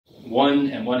1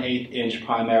 1/8 inch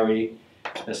primary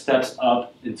that steps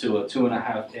up into a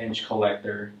 2.5 inch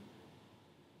collector.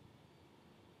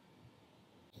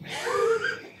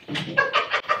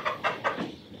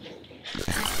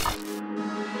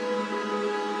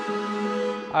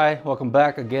 Hi, welcome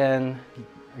back again.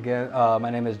 My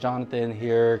name is Jonathan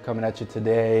here, coming at you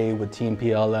today with Team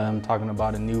PLM, talking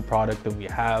about a new product that we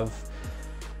have.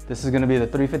 This is going to be the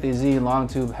 350Z long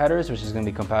tube headers, which is going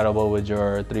to be compatible with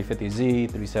your 350Z,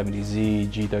 370Z,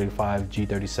 G35,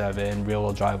 G37,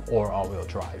 rear-wheel drive or all-wheel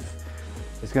drive.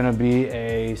 It's going to be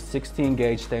a 16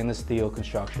 gauge stainless steel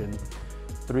construction,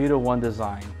 3-to-1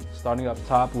 design, starting up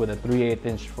top with a 3/8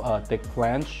 inch thick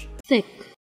flange.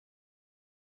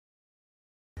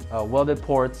 Welded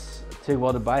ports, TIG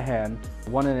welded by hand,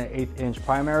 1 1/8 inch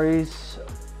primaries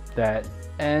that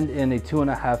end in a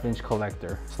 2.5 inch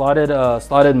collector.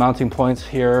 Slotted mounting points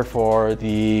here for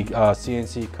the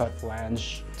CNC cut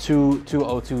flange, two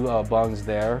 02 bungs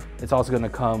there. It's also going to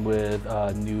come with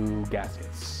new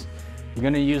gaskets. You're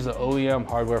going to use the OEM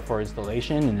hardware for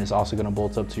installation, and it's also going to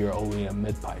bolt up to your OEM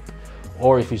mid-pipe.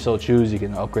 Or if you so choose, you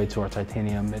can upgrade to our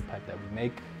titanium mid-pipe that we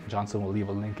make. Johnson will leave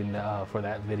a link in for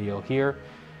that video here.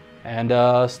 And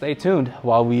stay tuned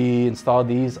while we install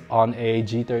these on a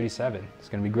G37. It's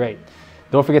gonna be great.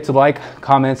 Don't forget to like,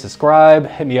 comment, subscribe.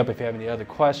 Hit me up if you have any other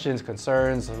questions,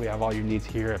 concerns. We have all your needs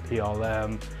here at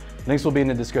PLM. Links will be in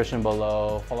the description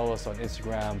below. Follow us on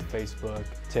Instagram, Facebook,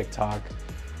 TikTok,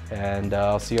 and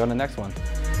I'll see you on the next one.